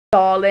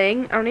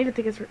Darling, I don't need to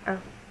think it's for.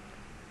 Oh.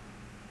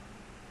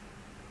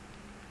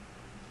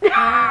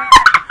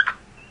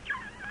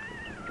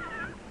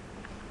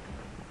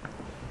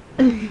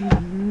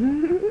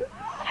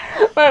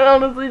 That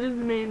honestly just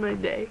made my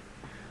day.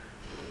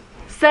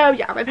 So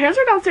yeah, my parents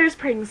are downstairs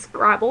playing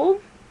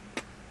Scrabble,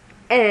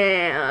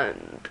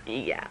 and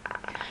yeah.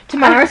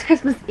 Tomorrow's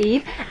Christmas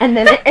Eve, and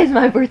then it is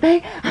my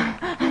birthday.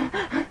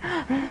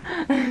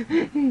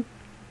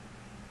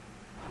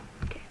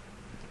 Okay.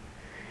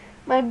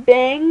 My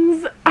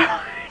bangs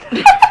are.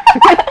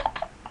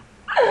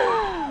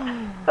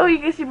 Oh, you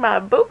can see my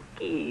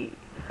bokeh.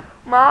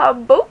 My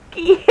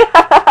bokeh.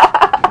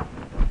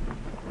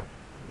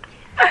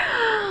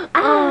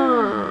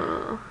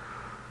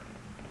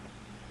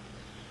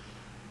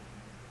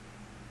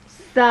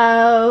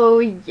 So,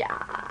 yeah.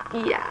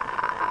 Yeah.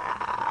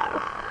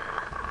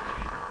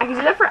 I can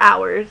do that for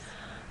hours.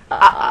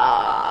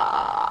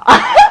 Oh,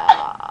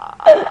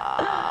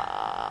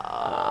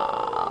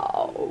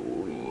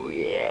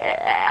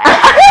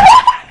 yeah.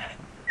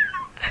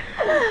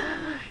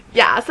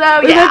 Yeah,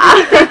 so, We yeah. have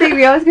to do the same thing.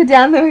 We always go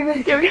down, then we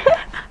go.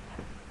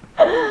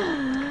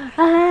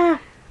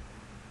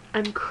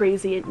 I'm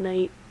crazy at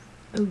night.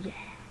 Oh, yeah.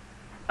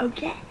 Oh,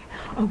 yeah.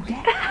 Oh,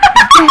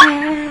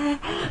 yeah.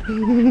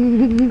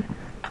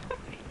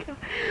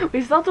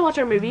 We still have to watch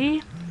our movie.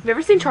 Have you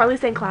ever seen Charlie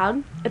St.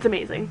 Cloud? It's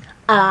amazing.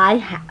 I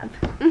have.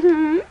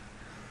 Mm-hmm.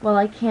 Well,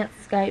 I can't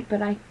Skype,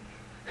 but I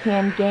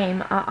can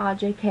game.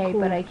 JK, Cool.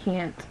 but I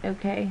can't.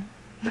 Okay.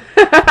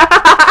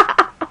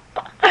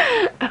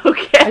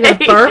 Okay. I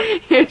got a burp.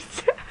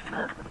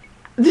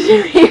 Did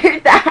you hear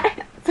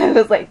that? So I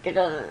was like,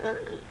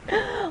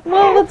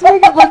 well, let's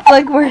make it look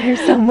like we're here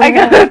somewhere. I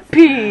gotta else.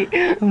 pee.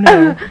 Oh,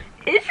 no.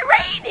 It's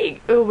raining.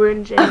 Oh, we're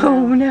in jail.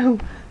 Oh, now. no.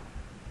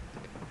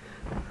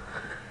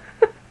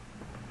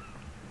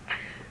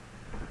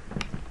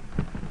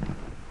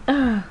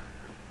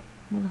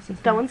 What else is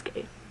That one's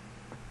gay.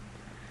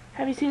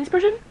 Have you seen this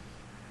person?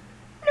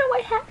 No,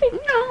 I haven't.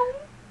 No.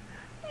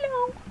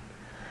 No.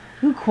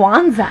 Ooh,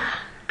 Kwanzaa.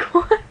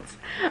 What?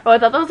 Oh, I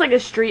thought that was like a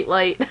street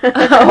light.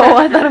 Oh,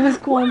 I thought it was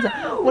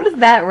Kwanzaa. What is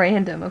that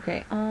random?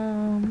 Okay,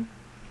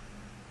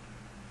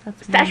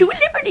 that's Statue of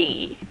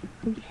Liberty.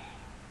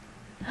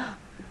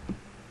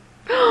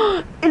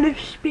 In a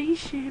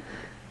spaceship.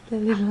 The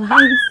little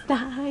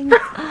Einsteins.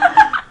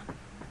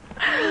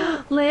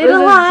 Little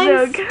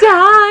This is so good.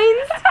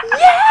 Einsteins.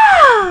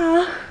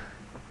 Yeah.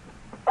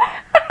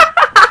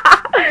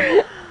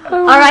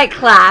 All right,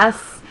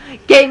 class.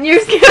 Get in your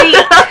seat.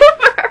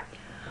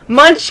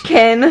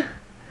 Munchkin.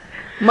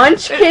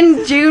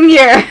 Munchkin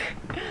Jr.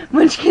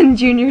 Munchkin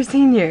Jr.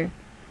 Senior.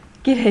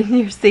 Get in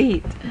your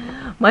seat.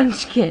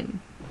 Munchkin.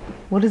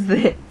 What is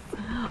this?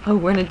 Oh,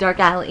 we're in a dark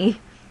alley.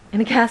 In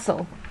a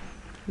castle.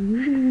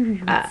 Ooh,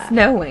 it's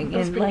snowing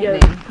and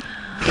lightning.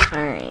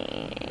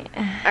 Alright.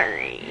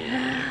 Alright.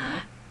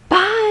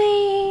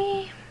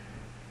 Bye.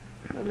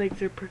 My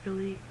legs are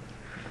prickly.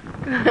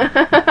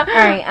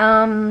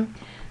 Alright,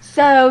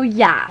 so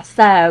yeah.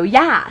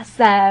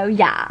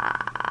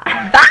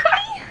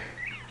 Bye!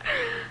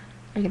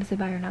 Are you gonna say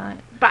bye or not?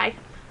 Bye.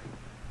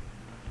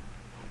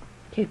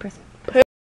 Okay, press